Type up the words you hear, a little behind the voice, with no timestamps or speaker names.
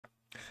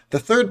The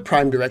third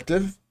Prime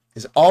Directive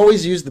is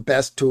always use the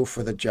best tool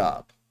for the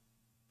job.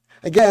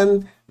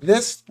 Again,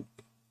 this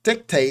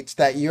dictates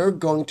that you're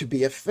going to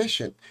be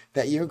efficient,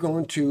 that you're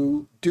going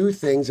to do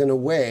things in a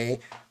way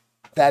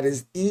that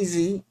is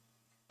easy,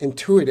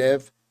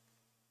 intuitive,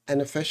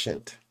 and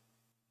efficient.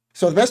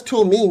 So the best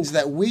tool means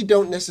that we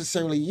don't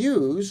necessarily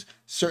use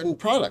certain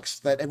products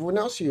that everyone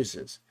else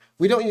uses.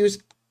 We don't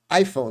use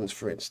iPhones,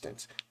 for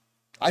instance.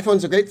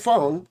 iPhone's a great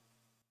phone.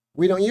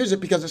 We don't use it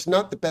because it's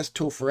not the best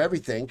tool for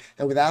everything.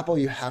 And with Apple,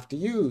 you have to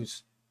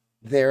use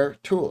their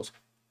tools.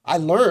 I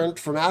learned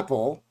from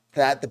Apple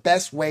that the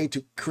best way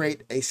to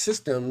create a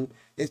system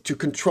is to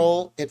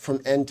control it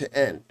from end to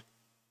end.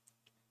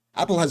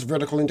 Apple has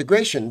vertical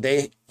integration.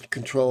 They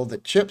control the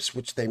chips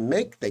which they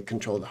make. They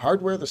control the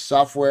hardware, the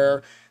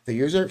software, the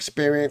user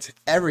experience,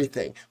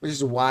 everything, which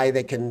is why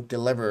they can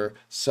deliver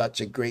such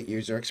a great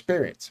user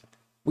experience.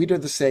 We do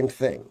the same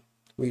thing.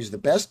 We use the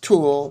best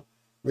tool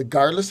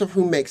regardless of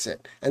who makes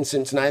it. And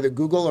since neither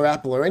Google or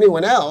Apple or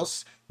anyone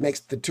else makes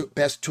the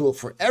best tool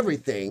for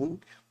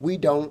everything, we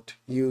don't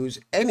use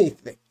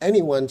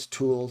anyone's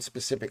tool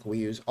specifically. We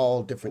use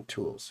all different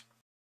tools.